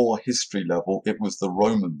a raw history level, it was the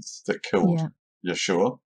Romans that killed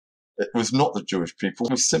Yeshua. It was not the Jewish people.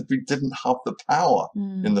 We simply didn't have the power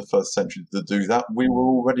in the first century to do that. We were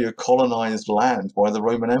already a colonized land by the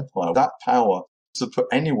Roman Empire. That power to put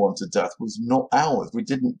anyone to death was not ours. We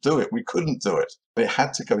didn't do it. We couldn't do it. It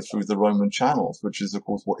had to go through the Roman channels, which is, of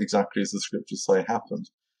course, what exactly as the scriptures say happened.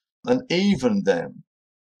 And even then,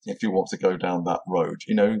 if you want to go down that road,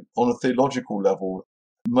 on a theological level,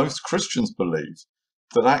 most Christians believe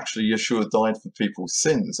that actually Yeshua died for people's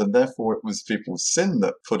sins, and therefore it was people's sin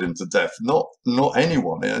that put him to death, not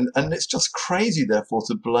anyone. And it's just crazy, therefore,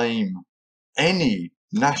 to blame any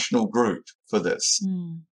national group for this.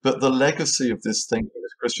 But the legacy of this thinking,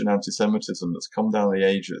 this Christian anti-Semitism that's come down the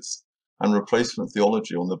ages, and replacement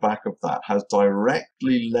theology on the back of that, has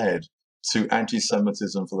directly led to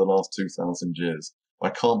anti-Semitism for the last 2,000 years. I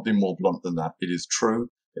can't be more blunt than that. It is true.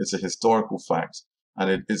 It's a historical fact. And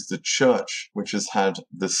it is the church which has had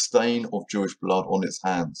the stain of Jewish blood on its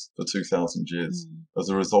hands for 2,000 years as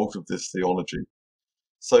a result of this theology.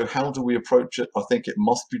 So how do we approach it? I think it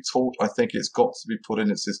must be taught. I think it's got to be put in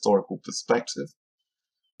its historical perspective.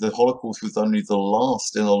 The Holocaust was only the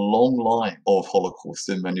last in a long line of Holocausts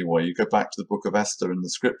in many ways. You go back to the book of Esther in the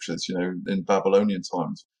scriptures, in Babylonian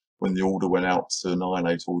times, when the order went out to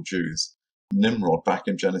annihilate all Jews. Nimrod, back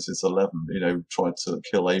in Genesis 11, tried to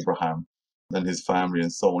kill Abraham and his family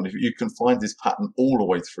and so on. If you can find this pattern all the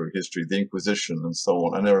way through history, the Inquisition and so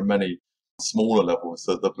on, and there are many smaller levels.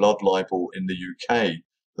 The blood libel in the UK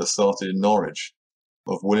that started in Norwich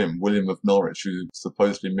of William of Norwich, who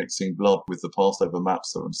supposedly mixing blood with the Passover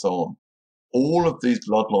matzah and so on. All of these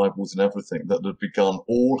blood libels and everything that have begun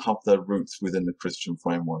all have their roots within the Christian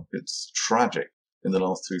framework. It's tragic in the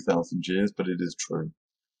last 2,000 years, but it is true.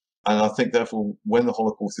 And I think, therefore, when the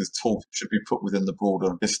Holocaust is taught, it should be put within the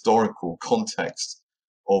broader historical context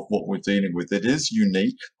of what we're dealing with. It is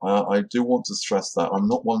unique. I do want to stress that. I'm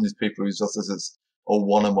not one of these people who just says it's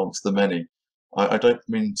one amongst the many. I don't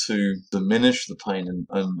mean to diminish the pain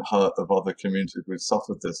and hurt of other communities who've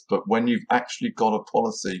suffered this, but when you've actually got a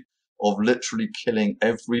policy of literally killing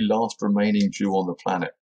every last remaining Jew on the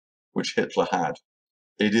planet, which Hitler had,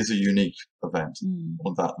 it is a unique event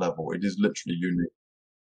on that level. It is literally unique.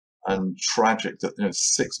 And tragic that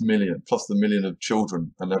 6 million plus the million of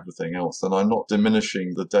children and everything else. And I'm not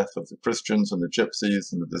diminishing the death of the Christians and the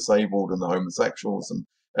gypsies and the disabled and the homosexuals and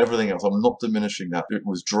everything else. I'm not diminishing that. It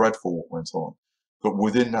was dreadful what went on. But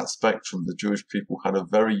within that spectrum, the Jewish people had a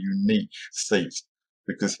very unique seat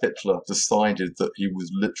because Hitler decided that he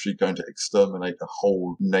was literally going to exterminate a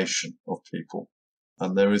whole nation of people.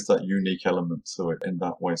 And there is that unique element to it in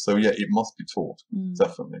that way. So yeah, it must be taught,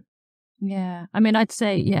 definitely. Yeah. I mean, I'd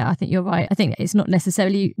say, I think you're right. I think it's not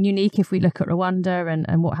necessarily unique if we look at Rwanda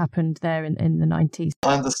and what happened there in the 90s.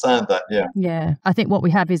 I understand that, yeah. Yeah. I think what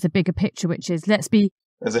we have is a bigger picture, which is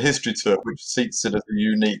there's a history to it which seats it as a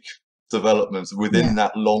unique development within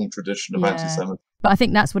that long tradition of anti-Semitism. But I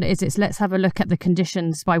think that's what it is. It's let's have a look at the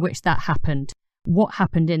conditions by which that happened. What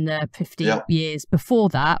happened in the 50 years before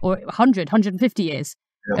that, or 150 years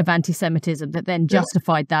of anti-Semitism that then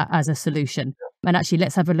justified that as a solution. And actually,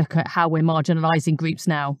 let's have a look at how we're marginalising groups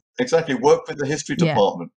now. Exactly. Work with the history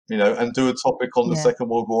department, and do a topic on the Second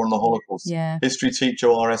World War and the Holocaust. Yeah. History teacher,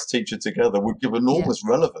 RS teacher together would give enormous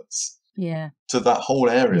relevance to that whole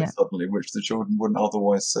area suddenly, which the children wouldn't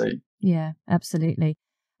otherwise see. Yeah, absolutely.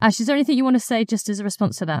 Ash, is there anything you want to say just as a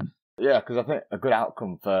response to that? Yeah, because I think a good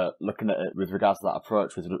outcome for looking at it with regards to that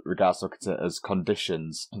approach, with regards to looking at it as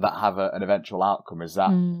conditions that have an eventual outcome, is that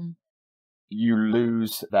you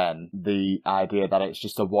lose then the idea that it's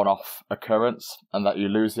just a one-off occurrence, and that you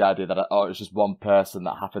lose the idea that, it's just one person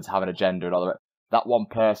that happens to have an agenda and all that. That one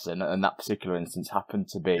person, in that particular instance, happened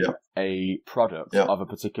to be a product of a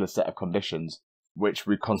particular set of conditions, which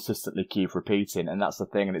we consistently keep repeating. And that's the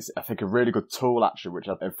thing. And it's, I think, a really good tool, actually, which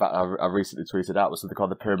I recently tweeted out, was something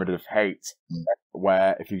called the Pyramid of Hate,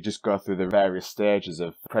 where if you just go through the various stages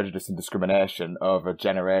of prejudice and discrimination over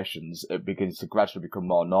generations, it begins to gradually become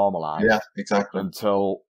more normalised. Yeah, exactly.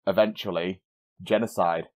 Until eventually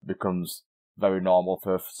genocide becomes very normal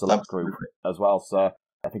for select groups as well. So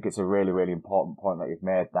I think it's a really, really important point that you've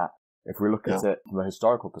made, that if we look at it from a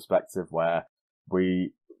historical perspective where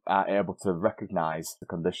we are able to recognise the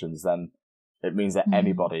conditions, then it means that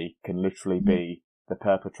anybody can literally be the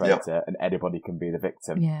perpetrator and anybody can be the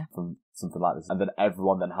victim from something like this. And then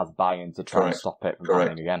everyone then has buy-in to try and stop it from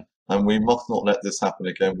happening again. And we must not let this happen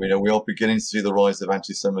again. We are beginning to see the rise of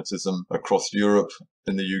anti-Semitism across Europe.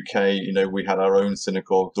 In the UK, we had our own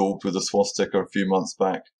synagogue daubed with a swastika a few months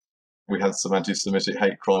back. We had some anti-Semitic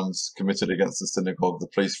hate crimes committed against the synagogue. The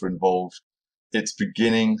police were involved. It's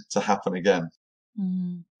beginning to happen again.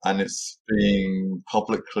 And it's being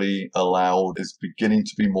publicly allowed. It's beginning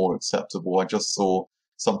to be more acceptable. I just saw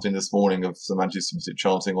something this morning of some anti-Semitic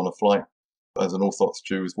chanting on a flight as an Orthodox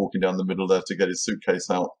Jew was walking down the middle there to get his suitcase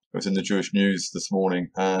out. It was in the Jewish News this morning.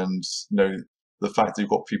 And, the fact that you've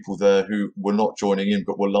got people there who were not joining in,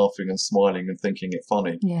 but were laughing and smiling and thinking it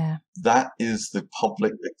funny. Yeah. That is the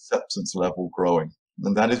public acceptance level growing.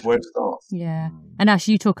 And that is where it starts. Yeah. And Ash,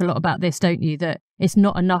 you talk a lot about this, don't you? That it's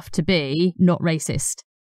not enough to be not racist.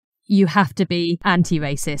 You have to be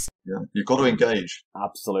anti-racist. Yeah. You've got to engage.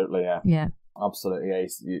 Absolutely, yeah. Yeah. Absolutely, yeah.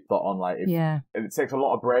 You thought on it takes a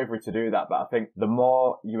lot of bravery to do that, but I think the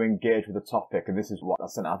more you engage with the topic, and this is what I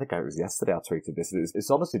said, I think it was yesterday I tweeted this,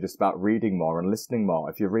 it's honestly just about reading more and listening more.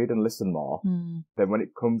 If you read and listen more, then when it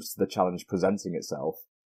comes to the challenge presenting itself,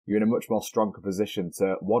 you're in a much more stronger position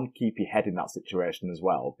to, one, keep your head in that situation as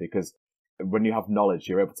well, because when you have knowledge,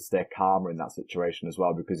 you're able to stay calmer in that situation as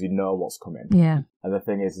well, because you know what's coming. Yeah. And the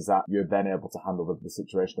thing is that you're then able to handle the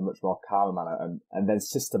situation in a much more calmer manner, and then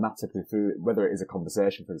systematically through, whether it is a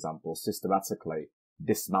conversation, for example, systematically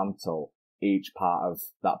dismantle each part of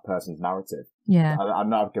that person's narrative. Yeah. I'm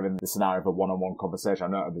not giving the scenario of a one-on-one conversation. I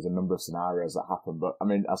know there's a number of scenarios that happen, but I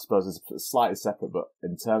mean, I suppose it's slightly separate, but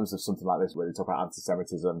in terms of something like this, where you talk about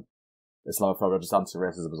anti-Semitism, Islamophobia, just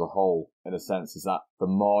anti-racism as a whole, in a sense, is that the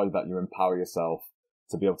more that you empower yourself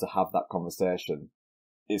to be able to have that conversation,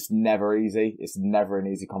 it's never easy. It's never an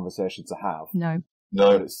easy conversation to have. No.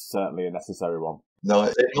 But it's certainly a necessary one. No,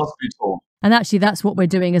 it must be taught. And actually, that's what we're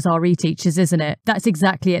doing as RE teachers, isn't it? That's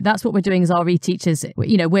exactly it. That's what we're doing as RE teachers.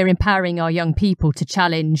 You know, we're empowering our young people to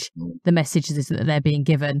challenge the messages that they're being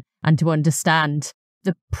given and to understand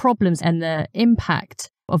the problems and the impact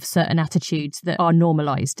of certain attitudes that are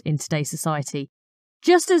normalised in today's society.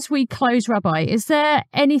 Just as we close, Rabbi, is there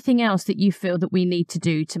anything else that you feel that we need to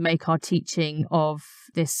do to make our teaching of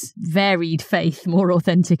this varied faith more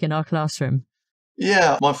authentic in our classroom?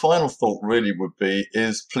 Yeah, my final thought really would be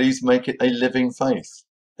is please make it a living faith,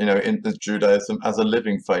 you know, in the Judaism as a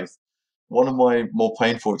living faith. One of my more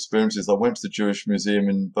painful experiences, I went to the Jewish Museum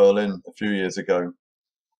in Berlin a few years ago,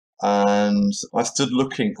 and I stood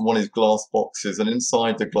looking at one of these glass boxes, and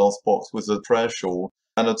inside the glass box was a prayer shawl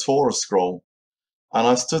and a Torah scroll. And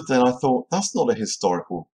I stood there and I thought, that's not a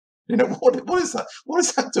historical, you know, what is that? What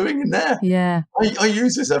is that doing in there? Yeah. I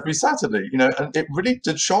use this every Saturday, you know, and it really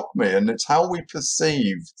did shock me. And it's how we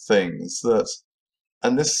perceive things that,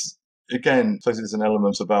 and this, again, is an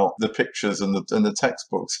element about the pictures and the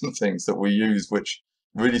textbooks and things that we use, which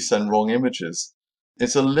really send wrong images.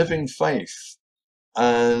 It's a living faith,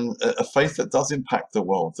 and a faith that does impact the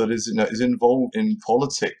world, that is, you know, is involved in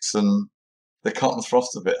politics and the cut and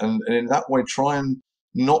thrust of it. And in that way, try and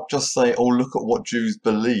not just say, oh, look at what Jews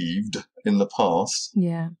believed in the past,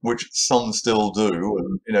 which some still do.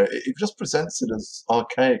 And, you know, it just presents it as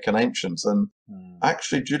archaic and ancient. And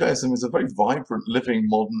actually, Judaism is a very vibrant, living,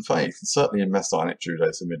 modern faith. And certainly in Messianic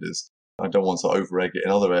Judaism, it is. I don't want to over-egg it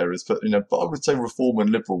in other areas, but, you know, but I would say Reform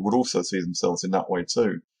and Liberal would also see themselves in that way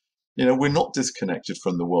too. You know, we're not disconnected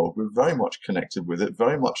from the world. We're very much connected with it,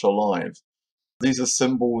 very much alive. These are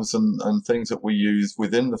symbols and things that we use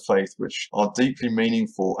within the faith which are deeply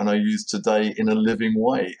meaningful and are used today in a living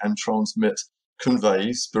way and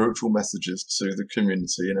convey spiritual messages to the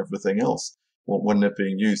community and everything else when they're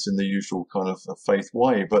being used in the usual kind of faith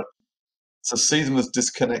way. But to see them as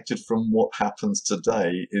disconnected from what happens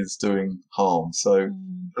today is doing harm. So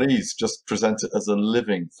please just present it as a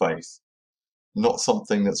living faith, not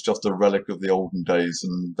something that's just a relic of the olden days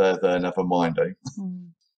and there, never mind, eh?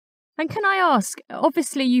 And can I ask,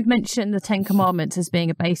 obviously you've mentioned the Ten Commandments as being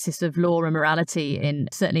a basis of law and morality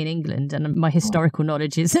certainly in England, and my historical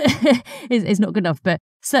knowledge is not good enough, but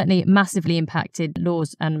certainly massively impacted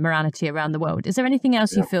laws and morality around the world. Is there anything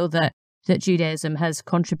else you feel that Judaism has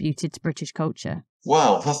contributed to British culture?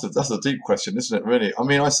 Wow, that's a deep question, isn't it, really? I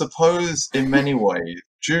mean, I suppose in many ways,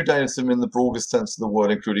 Judaism in the broadest sense of the word,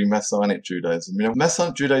 including Messianic Judaism. You know,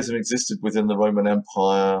 Messianic Judaism existed within the Roman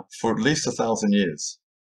Empire for at least 1,000 years.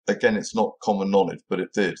 Again, it's not common knowledge, but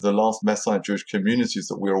it did. The last Messianic Jewish communities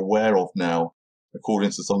that we're aware of now, according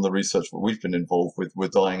to some of the research that we've been involved with, were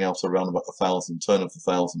dying out around about turn of the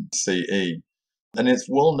 1000 CE. And it's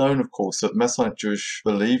well known, of course, that Messianic Jewish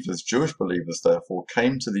believers therefore,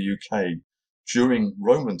 came to the UK during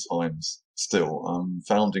Roman times still.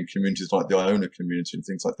 Founding communities like the Iona community and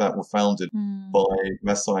things like that were founded by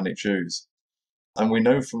Messianic Jews. And we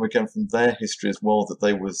know from their history as well that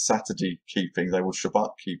they were Saturday keeping, they were Shabbat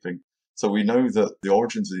keeping. So we know that the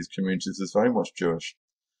origins of these communities is very much Jewish.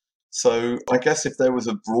 So I guess if there was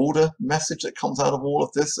a broader message that comes out of all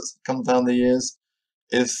of this that's come down the years,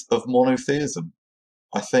 is of monotheism.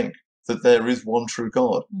 I think that there is one true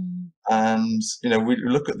God. And, you know, we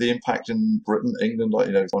look at the impact in Britain, England, like,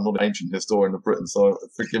 you know, I'm not an ancient historian of Britain, so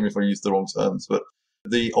forgive me if I use the wrong terms, but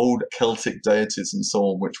the old Celtic deities and so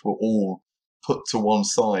on, which were all put to one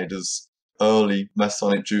side as early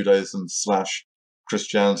Messianic Judaism /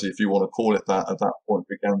 Christianity, if you want to call it that, at that point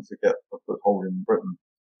began to get a foothold in Britain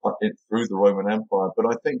through the Roman Empire. But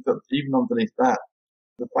I think that even underneath that,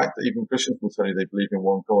 the fact that even Christians will tell you they believe in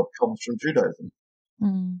one God comes from Judaism.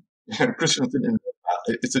 You know, Christians didn't invent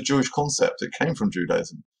that. It's a Jewish concept. It came from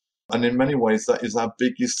Judaism. And in many ways, that is our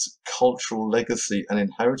biggest cultural legacy and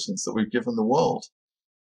inheritance that we've given the world.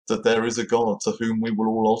 That there is a God to whom we will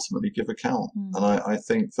all ultimately give account. And I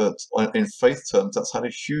think that in faith terms, that's had a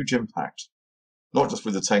huge impact, not just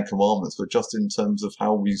with the Ten Commandments, but just in terms of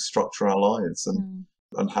how we structure our lives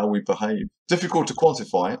and how we behave difficult to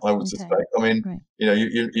quantify, I would suspect. I mean, Right. you know,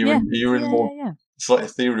 you're in more slightly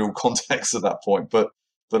ethereal context at that point, but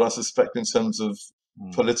I suspect in terms of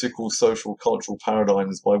political, social, cultural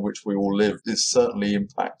paradigms by which we all lived, it's certainly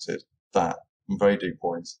impacted that in very deep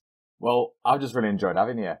points. Well, I've just really enjoyed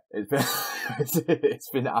having you. It's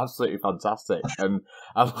been absolutely fantastic, and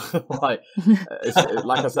I'm like I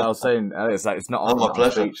said, I was saying, it's not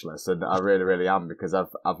I'm speechless, and I really, really am, because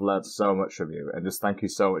I've learned so much from you, and just thank you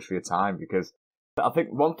so much for your time. Because I think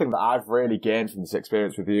one thing that I've really gained from this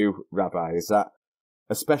experience with you, Rabbi, is that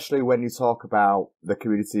especially when you talk about the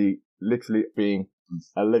community literally being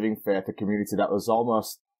a living faith, a community that was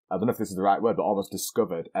almost, I don't know if this is the right word, but almost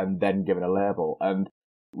discovered and then given a label. And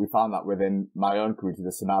we found that within my own community,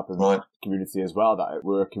 the Sanatan community as well, that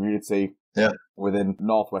we're a community within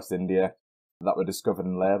northwest India that were discovered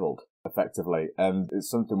and labelled effectively. And it's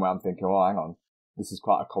something where I'm thinking, oh, hang on, this is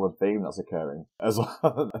quite a common theme that's occurring as well.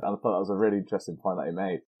 And I thought that was a really interesting point that he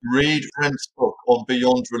made. Read Brent's book on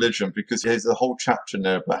Beyond Religion, because there's a whole chapter in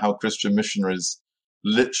there about how Christian missionaries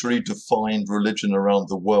literally defined religion around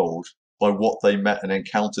the world by what they met and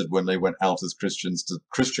encountered when they went out as Christians to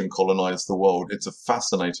Christian colonize the world. It's a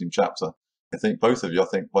fascinating chapter. I think both of you,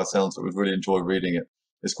 by sounds, would really enjoy reading it.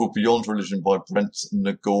 It's called Beyond Religion by Brent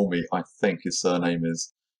Nagormi, I think his surname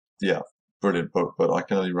is. Yeah, brilliant book, but I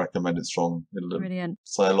can only recommend it strong. It'll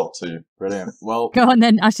say a lot to you. Brilliant. Well, go on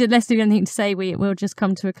then. Actually, let's do anything to say. We'll just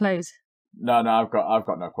come to a close. No, I've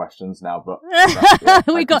got no questions now, but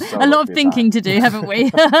we've got a lot of thinking to do, haven't we?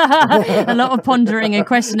 A lot of pondering and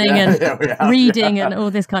questioning and reading and all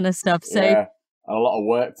this kind of stuff. So and a lot of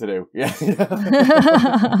work to do.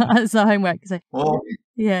 That's our homework. So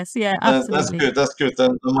yes, absolutely. That's good.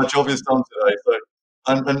 Then my job is done today. So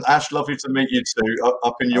and Ash, lovely to meet you too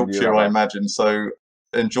up in Yorkshire, I imagine. So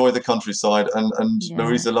enjoy the countryside, and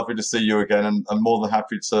Louisa, lovely to see you again, and I'm more than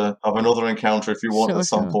happy to have another encounter if you want at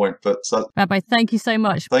some point. But Rabbi, thank you so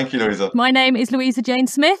much. Thank you, Louisa. My name is Louisa Jane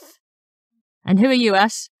Smith, and who are you,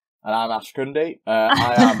 Ash? And I'm Ash Kundi.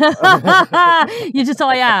 I am. You just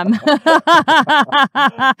I am.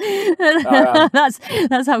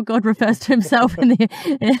 That's how God refers to himself in the.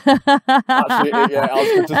 Actually, I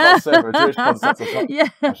was just about to say, for a Jewish concept,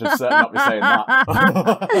 I should certainly not be saying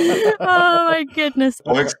that. Oh my goodness!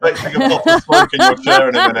 I'm expecting a pot of smoke in your chair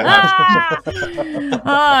in a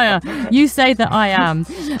minute. You say that I am,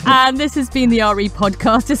 and this has been the RE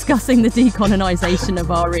podcast discussing the decolonisation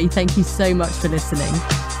of RE. Thank you so much for listening.